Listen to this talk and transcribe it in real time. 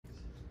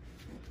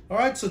All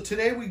right, so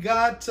today we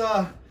got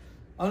an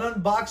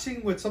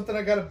unboxing with something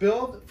I got to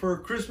build. For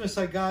Christmas,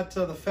 I got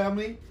the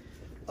family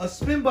a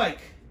spin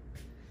bike.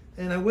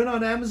 And I went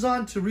on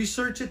Amazon to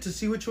research it to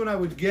see which one I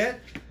would get.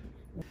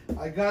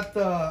 I got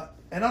the,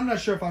 and I'm not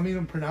sure if I'm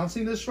even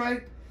pronouncing this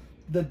right,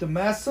 the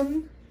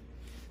DMASUN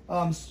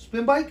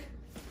spin bike.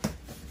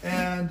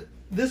 And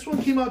this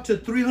one came out to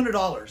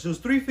 $300. It was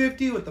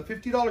 $350 with the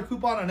 $50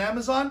 coupon on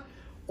Amazon.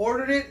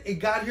 Ordered it, it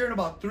got here in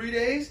about 3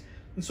 days.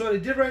 And so what I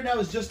did right now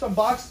is just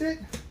unboxed it.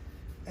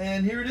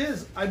 And here it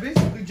is. I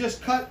basically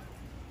just cut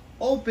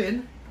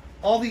open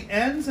all the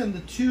ends and the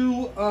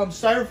two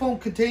styrofoam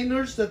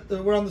containers that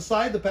were on the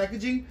side, the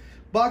packaging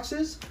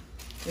boxes.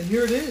 And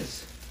here it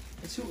is.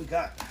 Let's see what we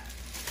got.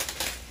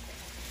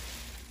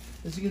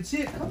 As you can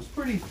see, it comes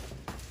pretty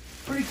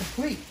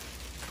complete.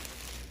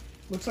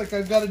 Looks like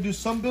I've got to do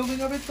some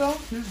building of it though.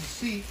 Here's the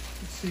seat.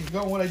 Let's see.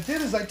 No, what I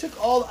did is I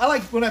took all, I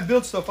like when I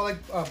build stuff, I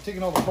like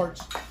taking all the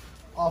parts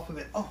off of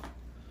it. Oh,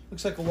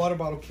 looks like a water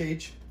bottle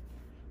cage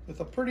with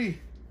a pretty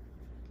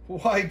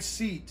wide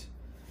seat.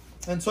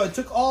 And so I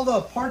took all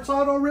the parts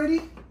out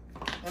already,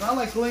 and I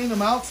like laying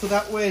them out so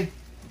that way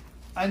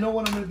I know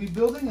what I'm going to be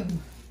building. And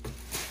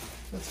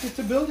let's get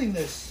to building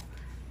this.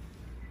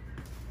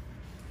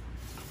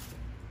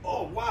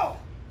 Oh wow,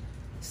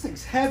 this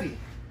thing's heavy.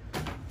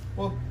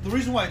 Well, the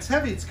reason why it's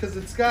heavy is because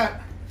it's got,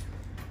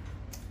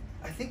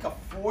 I think, a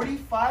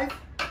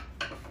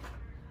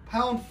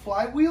 45-pound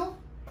flywheel.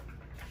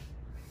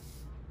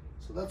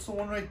 So that's the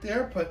one right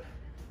there. But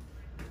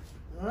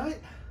all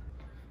right.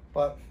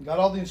 But got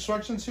all the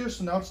instructions here,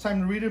 so now it's time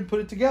to read it and put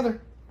it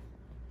together.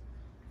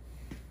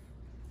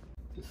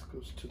 This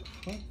goes to the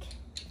front.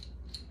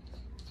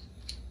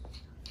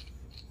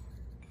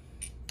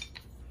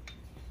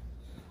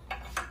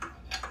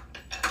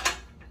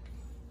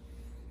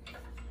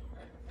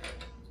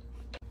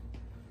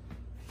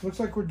 Looks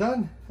like we're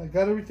done. I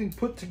got everything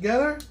put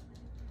together.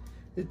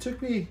 It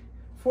took me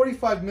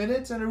 45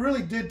 minutes, and it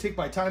really did take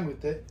my time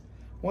with it.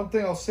 One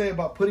thing I'll say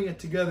about putting it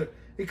together,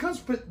 it comes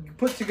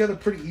put together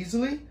pretty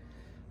easily.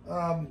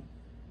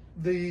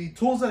 The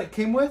tools that it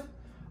came with,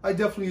 I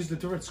definitely used a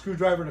different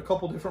screwdriver and a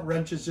couple different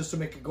wrenches just to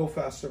make it go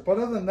faster. But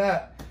other than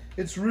that,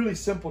 it's really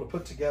simple to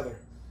put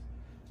together.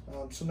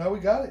 So now we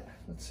got it.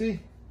 Let's see.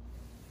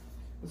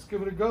 Let's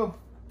give it a go.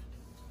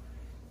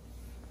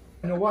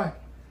 You know why?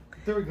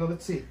 There we go.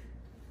 Let's see.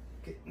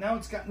 Okay, now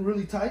it's gotten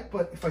really tight,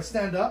 but if I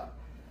stand up,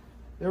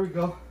 there we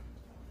go.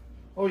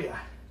 Oh yeah.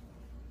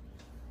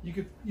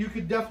 You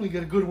could definitely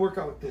get a good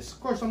workout with this.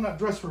 Of course, I'm not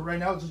dressed for it right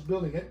now, just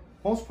building it.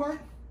 Most part,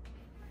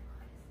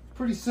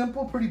 pretty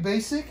simple, pretty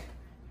basic,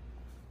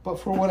 but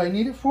for what I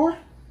need it for,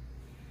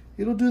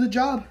 it'll do the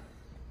job.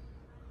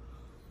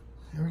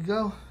 There we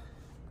go.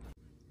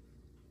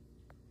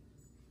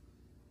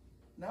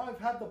 Now I've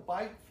had the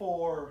bike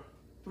for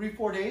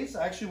 3-4 days.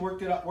 I actually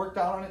worked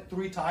out on it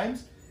 3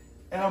 times,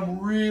 and I'm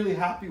really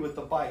happy with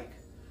the bike.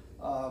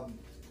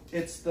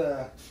 It's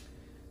the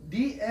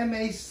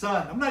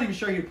DMASUN. I'm not even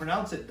sure how you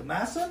pronounce it.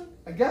 DMASUN,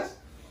 I guess.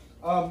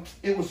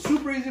 It was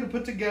super easy to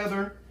put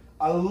together.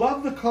 I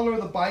love the color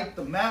of the bike,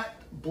 the matte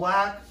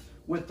black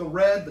with the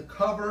red, the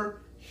cover,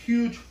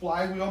 huge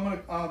flywheel. I'm going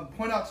to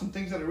point out some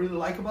things that I really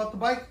like about the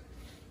bike.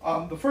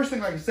 The first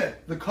thing, like I said,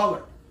 the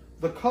color.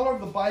 The color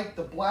of the bike,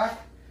 the black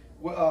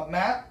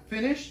matte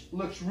finish,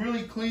 looks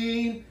really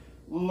clean,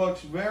 looks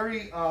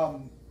very,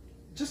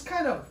 just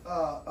kind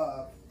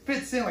of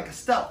fits in like a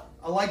stealth.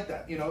 I like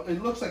that. You know,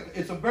 it looks like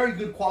it's a very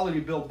good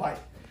quality build bike.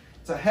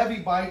 It's a heavy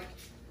bike.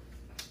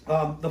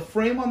 The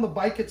frame on the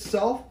bike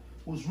itself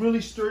was really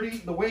sturdy.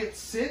 The way it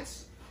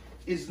sits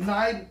is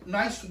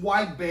nice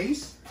wide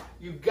base.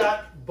 You've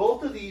got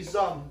both of these,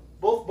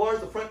 both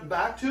bars, the front and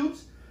back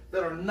tubes,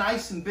 that are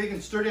nice and big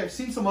and sturdy. I've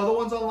seen some other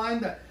ones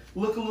online that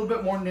look a little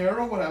bit more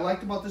narrow. What I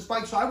liked about this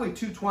bike, so I weigh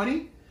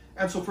 220,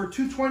 and so for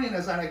 220, and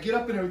as I get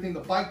up and everything,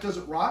 the bike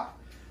doesn't rock.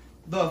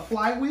 The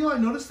flywheel, I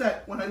noticed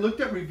that when I looked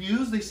at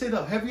reviews, they say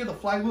the heavier the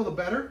flywheel, the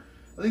better.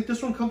 I think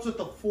this one comes with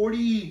a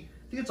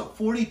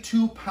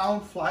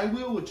 42-pound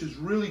flywheel, which is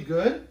really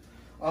good.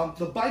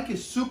 The bike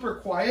is super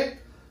quiet.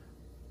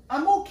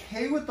 I'm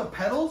okay with the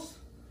pedals.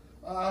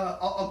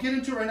 I'll get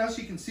into it right now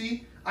so you can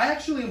see. I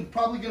actually am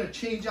probably going to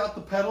change out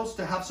the pedals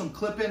to have some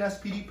clip-in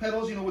SPD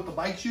pedals, you know, with the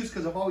bike shoes,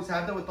 because I've always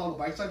had that with all the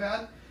bikes I've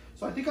had.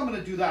 So I think I'm going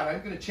to do that.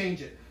 I'm going to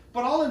change it.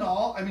 But all in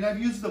all, I mean, I've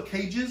used the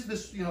cages,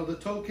 this, you know, the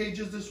toe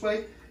cages this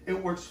way. It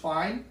works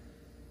fine.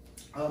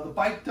 The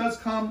bike does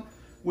come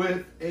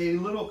with a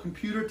little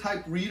computer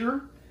type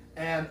reader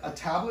and a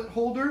tablet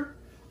holder.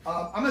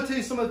 I'm going to tell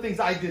you some of the things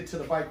I did to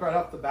the bike right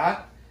off the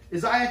bat.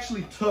 Is I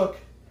actually took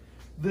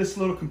this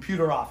little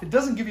computer off. It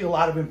doesn't give you a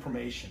lot of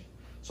information.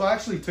 So I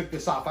actually took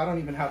this off. I don't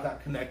even have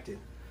that connected.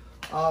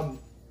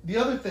 The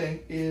other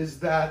thing is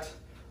that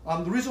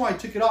the reason why I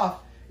took it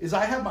off is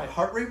I have my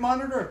heart rate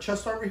monitor, a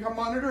chest heart rate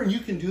monitor, and you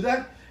can do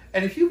that.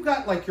 And if you've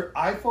got like your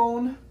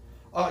iPhone,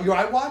 your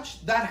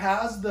iWatch, that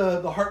has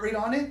the heart rate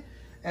on it.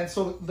 And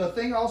so the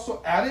thing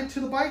also added to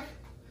the bike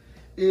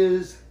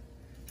is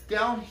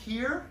down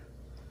here,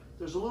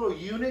 there's a little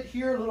unit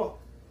here, a little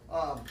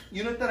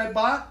unit that I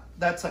bought.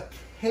 that's a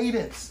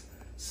cadence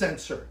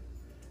sensor.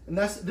 And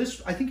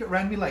this, I think it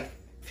ran me like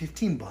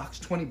 15 bucks,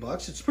 20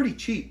 bucks. It's pretty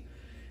cheap.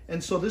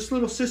 And so this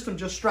little system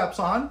just straps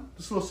on.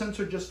 This little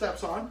sensor just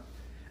straps on.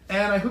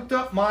 And I hooked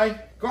up my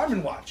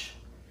Garmin watch.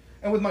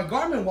 And with my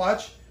Garmin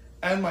watch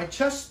and my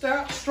chest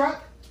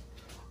strap,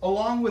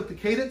 along with the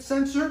cadence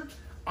sensor,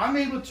 I'm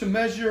able to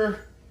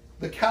measure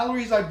the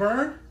calories I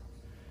burn,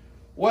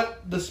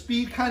 what the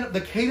speed,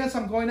 the cadence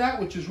I'm going at,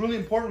 which is really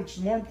important, which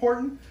is more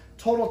important,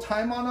 total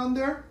time on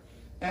there.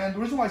 And the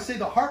reason why I say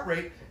the heart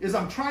rate is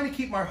I'm trying to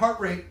keep my heart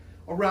rate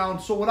around.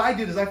 So what I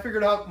did is I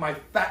figured out my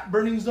fat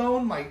burning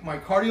zone, my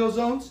cardio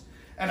zones,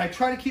 and I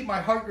try to keep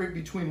my heart rate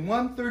between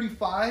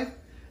 135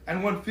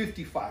 and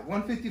 155.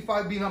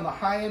 155 being on the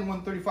high end,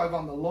 135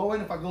 on the low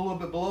end. If I go a little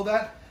bit below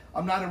that,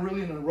 I'm not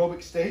really in an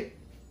aerobic state.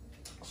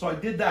 So I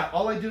did that.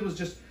 All I did was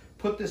just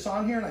put this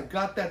on here and I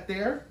got that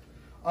there.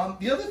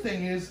 The other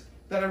thing is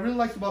that I really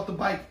liked about the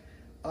bike,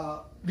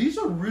 these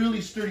are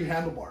really sturdy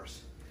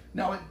handlebars.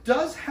 Now it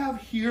does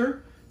have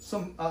here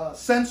some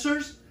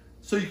sensors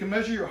so you can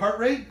measure your heart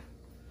rate.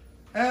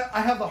 And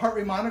I have the heart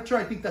rate monitor.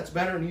 I think that's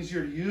better and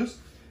easier to use.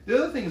 The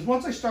other thing is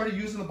once I started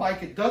using the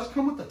bike, it does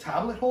come with a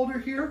tablet holder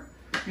here.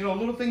 You know, a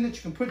little thing that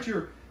you can put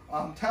your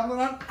tablet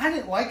on. I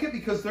didn't like it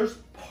because there's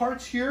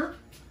parts here.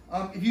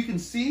 If you can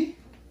see,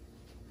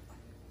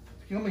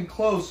 if you come in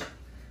close,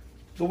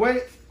 the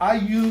way I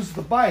use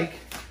the bike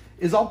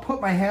is I'll put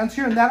my hands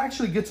here and that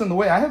actually gets in the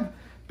way. I have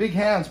big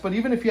hands, but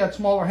even if you had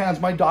smaller hands,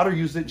 my daughter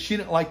used it and she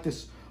didn't like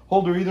this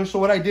holder either. So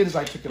what I did is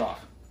I took it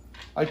off.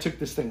 I took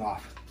this thing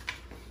off.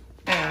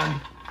 And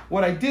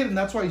what I did, and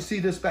that's why you see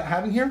this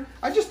having here,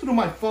 I just threw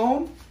my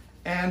phone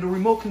and the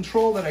remote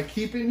control that I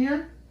keep in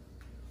here.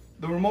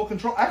 The remote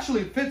control,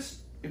 actually it fits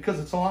because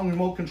it's a long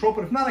remote control,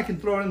 but if not, I can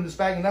throw it in this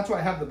bag, and that's why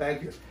I have the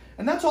bag here.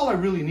 And that's all I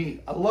really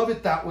need. I love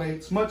it that way.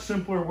 It's much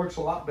simpler, works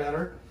a lot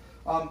better.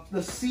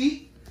 The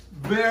seat,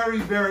 very,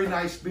 very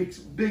nice,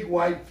 big,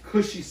 wide,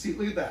 cushy seat.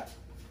 Look at that.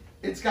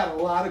 It's got a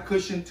lot of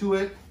cushion to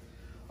it.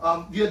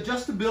 The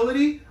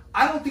adjustability,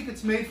 I don't think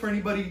it's made for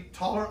anybody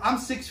taller. I'm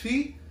 6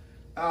 feet,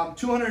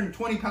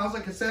 220 pounds,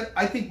 like I said.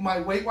 I think my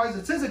weight-wise,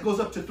 it says it goes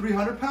up to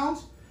 300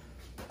 pounds.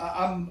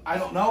 I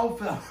don't know if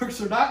that works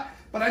or not,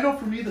 but I know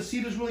for me, the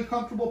seat is really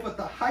comfortable, but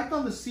the height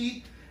on the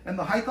seat and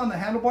the height on the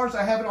handlebars,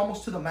 I have it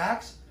almost to the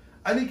max.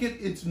 I think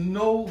it's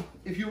no,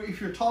 if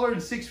you're taller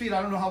than 6 feet,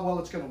 I don't know how well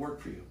it's gonna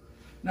work for you.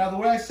 Now, the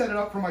way I set it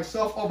up for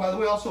myself, oh, by the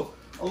way, also,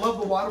 I love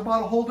the water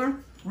bottle holder,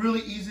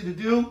 really easy to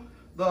do.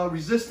 The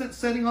resistance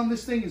setting on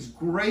this thing is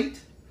great.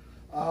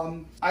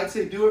 I'd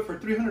say do it for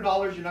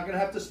 $300. You're not gonna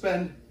have to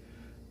spend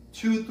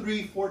 2,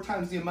 3, 4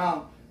 times the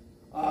amount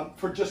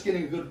for just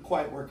getting a good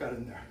quiet workout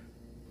in there.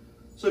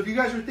 So if you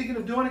guys are thinking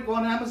of doing it, go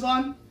on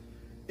Amazon.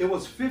 It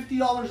was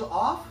 $50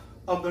 off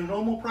of the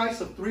normal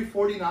price of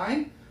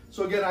 $349.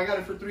 So again, I got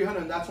it for $300,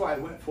 and that's why I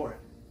went for it.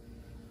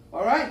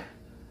 All right.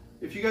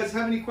 If you guys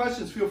have any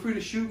questions, feel free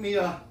to shoot me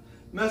a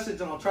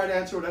message, and I'll try to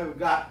answer what I've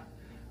got.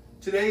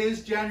 Today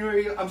is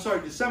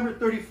December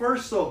 31st,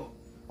 so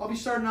I'll be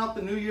starting out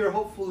the new year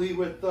hopefully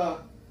with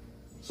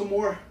some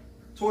more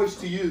toys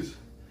to use.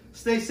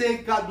 Stay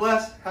safe. God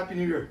bless. Happy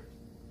New Year.